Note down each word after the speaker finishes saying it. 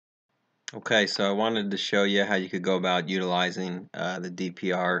Okay, so I wanted to show you how you could go about utilizing the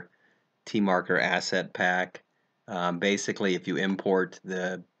DPR T-Marker asset pack. Basically, if you import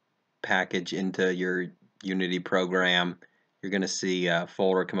the package into your Unity program, you're going to see a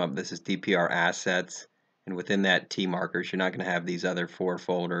folder come up. This is DPR assets, and within that T-Markers, you're not going to have these other four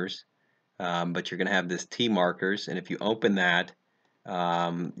folders, but you're going to have this T-Markers, and if you open that,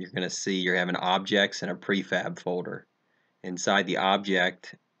 you're going to see you're having objects and a prefab folder. Inside the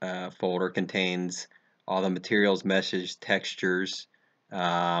object folder contains all the materials, meshes, textures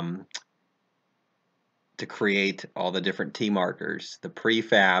to create all the different T-markers. The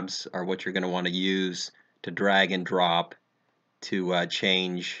prefabs are what you're going to want to use to drag and drop to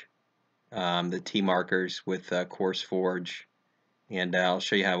change the T-markers with CourseForge, and I'll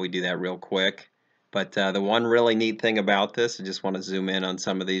show you how we do that real quick. But the one really neat thing about this, I just want to zoom in on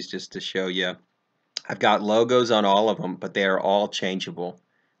some of these just to show you. I've got logos on all of them, but they are all changeable.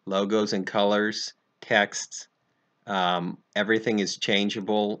 Logos and colors, texts, everything is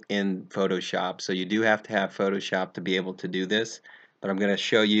changeable in Photoshop. So you do have to have Photoshop to be able to do this. But I'm going to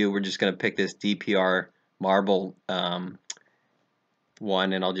show you, we're just going to pick this DPR marble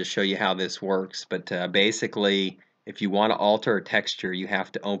one, and I'll just show you how this works. But basically, if you want to alter a texture, you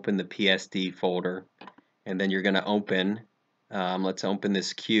have to open the PSD folder, and then you're going to open let's open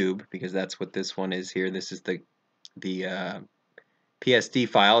this cube because that's what this one is here. This is the PSD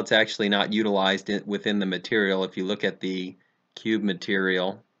file. It's actually not utilized within the material. If you look at the cube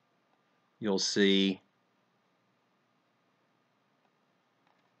material, you'll see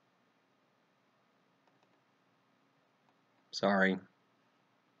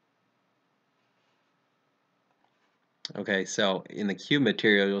Okay, so in the cube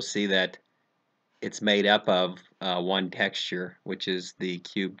material, you'll see that it's made up of one texture, which is the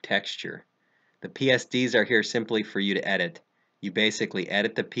cube texture. The PSDs are here simply for you to edit. You basically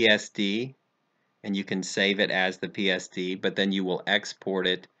edit the PSD and you can save it as the PSD, but then you will export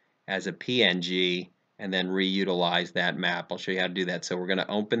it as a PNG and then reutilize that map. I'll show you how to do that. So we're going to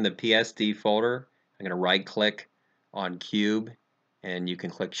open the PSD folder. I'm going to right click on Cube, and you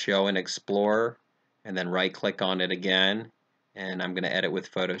can click Show and Explorer, and then right click on it again, and I'm going to edit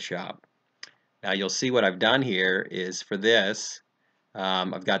with Photoshop. Now you'll see what I've done here is for this,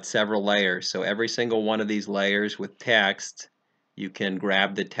 I've got several layers. So every single one of these layers with text, you can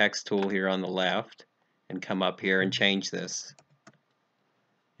grab the text tool here on the left and come up here and change this.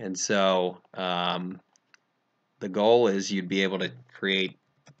 And so the goal is you'd be able to create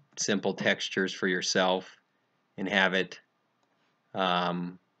simple textures for yourself and have it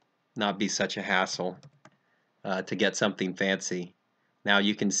not be such a hassle to get something fancy. Now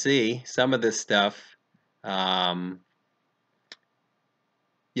you can see some of this stuff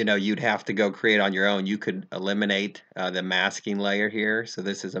you'd have to go create on your own. You could eliminate the masking layer here. So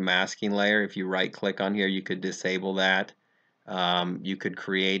this is a masking layer. If you right click on here, you could disable that. You could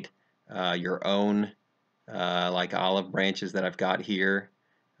create your own like olive branches that I've got here,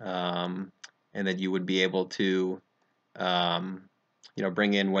 and then you would be able to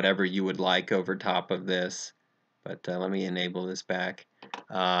bring in whatever you would like over top of this. But let me enable this back.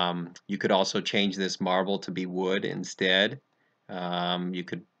 You could also change this marble to be wood instead. You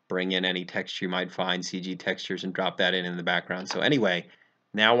could bring in any texture you might find, CG textures, and drop that in the background. So anyway,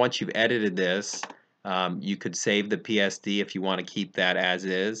 now once you've edited this, you could save the PSD if you want to keep that as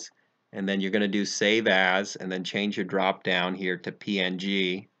is, and then you're going to do Save As, and then change your drop down here to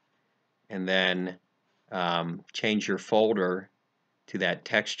PNG, and then change your folder to that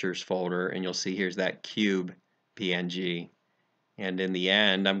Textures folder, and you'll see here's that Cube PNG. And in the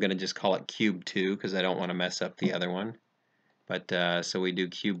end, I'm going to just call it Cube 2 because I don't want to mess up the other one. But so we do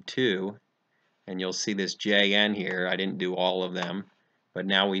Cube 2, and you'll see this JN here. I didn't do all of them, but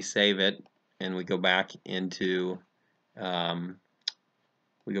now we save it, and we go back into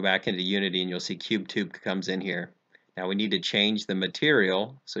Unity, and you'll see Cube 2 comes in here. Now we need to change the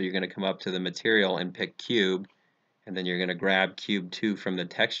material, so you're going to come up to the material and pick Cube, and then you're going to grab Cube 2 from the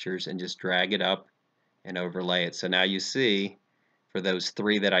textures and just drag it up and overlay it. So now you see for those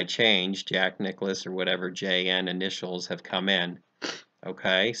three that I changed, Jack, Nicklaus, or whatever JN initials have come in.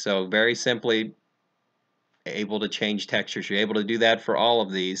 Okay, so very simply able to change textures. You're able to do that for all of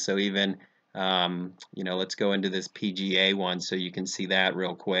these. So even, let's go into this PGA one so you can see that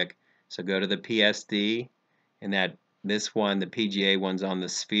real quick. So go to the PSD, and this one, the PGA one's on the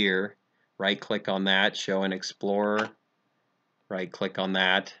sphere. Right click on that, Show and Explorer. Right click on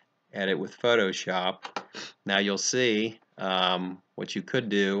that, edit with Photoshop. Now you'll see what you could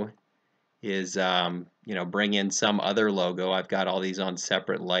do is bring in some other logo. I've got all these on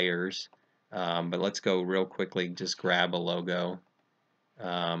separate layers, but let's go real quickly, just grab a logo.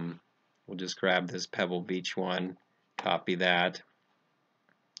 we'll just grab this Pebble Beach one, copy that,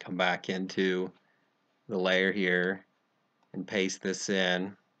 come back into the layer here and paste this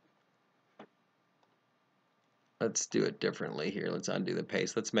in. Let's do it differently here. Let's undo the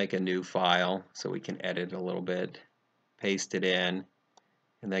paste. Let's make a new file so we can edit a little bit. Paste it in,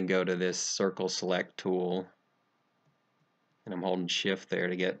 and then go to this circle select tool. And I'm holding shift there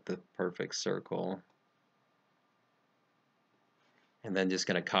to get the perfect circle. And then just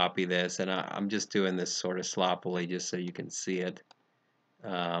going to copy this. And I'm just doing this sort of sloppily just so you can see it.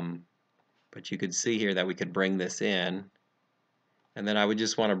 But you could see here that we could bring this in. And then I would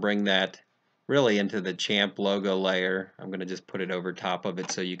just want to bring that really into the Champ logo layer. I'm going to just put it over top of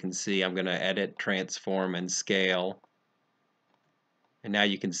it so you can see. I'm going to edit, transform, and scale. And now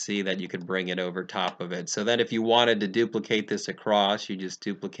you can see that you could bring it over top of it. So then if you wanted to duplicate this across, you just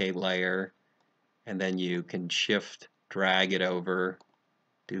duplicate layer, and then you can shift, drag it over,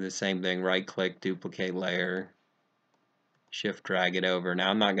 do the same thing, right click, duplicate layer, shift, drag it over. Now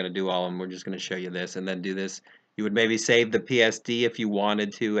I'm not going to do all of them, we're just going to show you this, and then do this. You would maybe save the PSD if you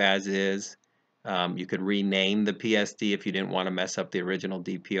wanted to as is. You could rename the PSD if you didn't want to mess up the original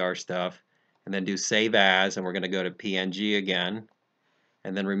DPR stuff, and then do save as, and we're going to go to PNG again.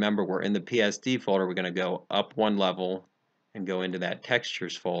 And then remember, we're in the PSD folder. We're going to go up one level and go into that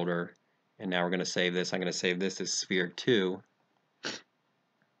textures folder. And now we're going to save this. I'm going to save this as sphere 2.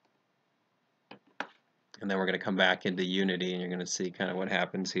 And then we're going to come back into Unity, and you're going to see kind of what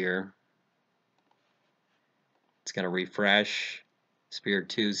happens here. It's going to refresh. Sphere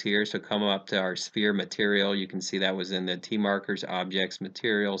 2's here, so come up to our sphere material. You can see that was in the T markers, objects,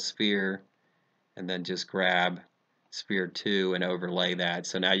 material, sphere, and then just grab sphere 2 and overlay that.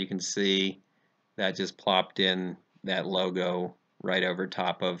 So now you can see that just plopped in that logo right over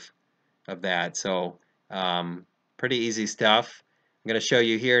top of that. So pretty easy stuff. I'm going to show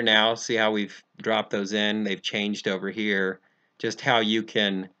you here now, see how we've dropped those in. They've changed over here, just how you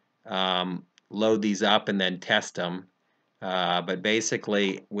can load these up and then test them. But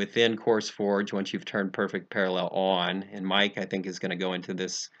basically within CourseForge, once you've turned Perfect Parallel on, and Mike I think is going to go into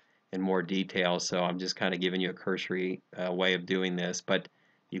this in more detail, so I'm just kind of giving you a cursory way of doing this, but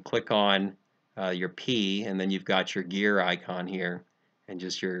you click on your P, and then you've got your gear icon here, and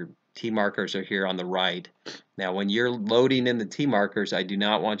just your T markers are here on the right. Now when you're loading in the T markers, I do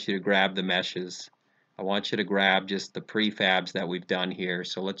not want you to grab the meshes. I want you to grab just the prefabs that we've done here.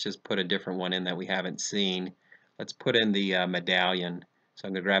 So let's just put a different one in that we haven't seen. Let's put in the medallion. So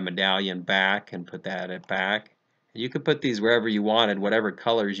I'm going to grab medallion back and put that at back. You could put these wherever you wanted, whatever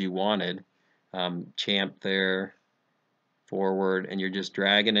colors you wanted. Champ there, forward, and you're just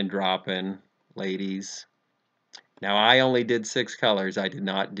dragging and dropping, ladies. Now I only did 6 colors. I did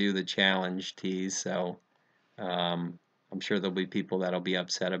not do the challenge tees, so I'm sure there'll be people that'll be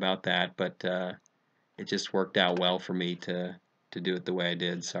upset about that, but it just worked out well for me to do it the way I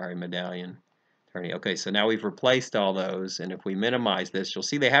did. Sorry, medallion. Okay, so now we've replaced all those, and if we minimize this, you'll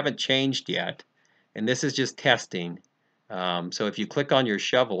see they haven't changed yet, and this is just testing. So if you click on your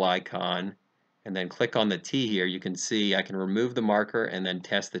shovel icon and then click on the T here, you can see I can remove the marker and then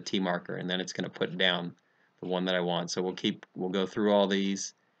test the T marker, and then it's going to put down the one that I want. So we'll go through all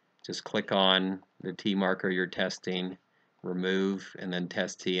these. Just click on the T marker you're testing, remove, and then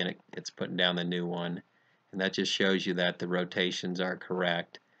test T, and it's putting down the new one. And that just shows you that the rotations are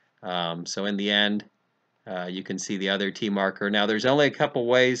correct. So in the end, you can see the other T marker. Now there's only a couple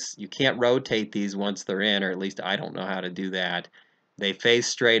ways. You can't rotate these once they're in, or at least I don't know how to do that. They face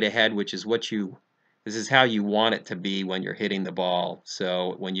straight ahead, which is this is how you want it to be when you're hitting the ball.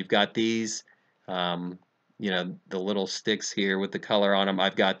 So when you've got these, you know, the little sticks here with the color on them,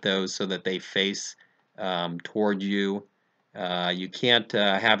 I've got those so that they face toward you. You can't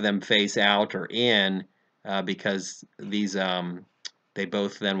have them face out or in because these they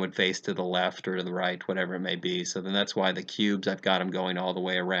both then would face to the left or to the right, whatever it may be. So then that's why the cubes, I've got them going all the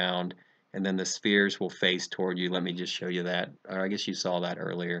way around, and then the spheres will face toward you. Let me just show you that, or I guess you saw that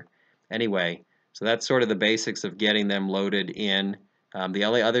earlier. Anyway, so that's sort of the basics of getting them loaded in. The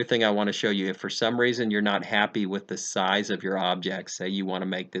only other thing I want to show you, if for some reason you're not happy with the size of your object, say you want to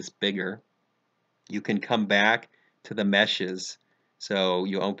make this bigger, you can come back to the meshes. So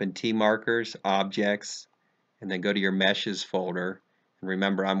you open T markers, objects, and then go to your meshes folder. And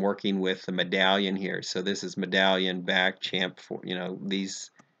remember, I'm working with the medallion here. So this is medallion back, champ, you know, these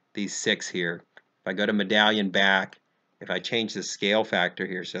 6 here. If I go to medallion back, if I change the scale factor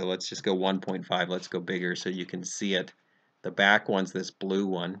here, so let's just go 1.5, let's go bigger so you can see it. The back one's this blue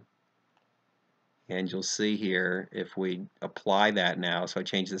one. And you'll see here, if we apply that now, so I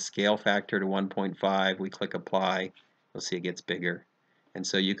change the scale factor to 1.5, we click apply, you'll see it gets bigger. And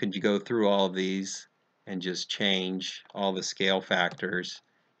so you could go through all of these and just change all the scale factors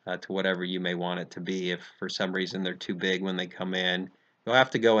to whatever you may want it to be. If for some reason they're too big when they come in, you'll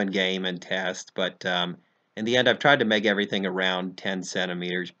have to go in game and test. But in the end, I've tried to make everything around 10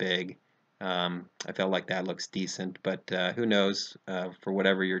 centimeters big. I felt like that looks decent, but who knows for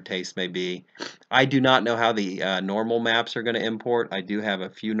whatever your taste may be. I do not know how the normal maps are going to import. I do have a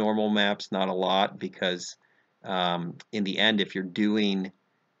few normal maps, not a lot, because in the end, if you're doing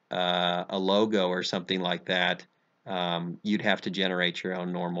a logo or something like that, you'd have to generate your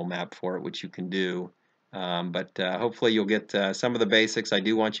own normal map for it, which you can do. But hopefully you'll get some of the basics. I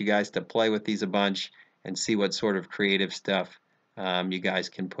do want you guys to play with these a bunch and see what sort of creative stuff you guys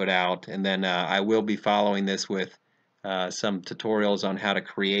can put out. And then I will be following this with some tutorials on how to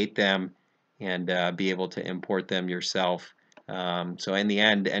create them and be able to import them yourself. So in the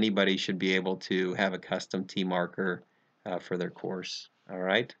end, anybody should be able to have a custom T marker for their course. All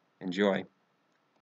right, enjoy.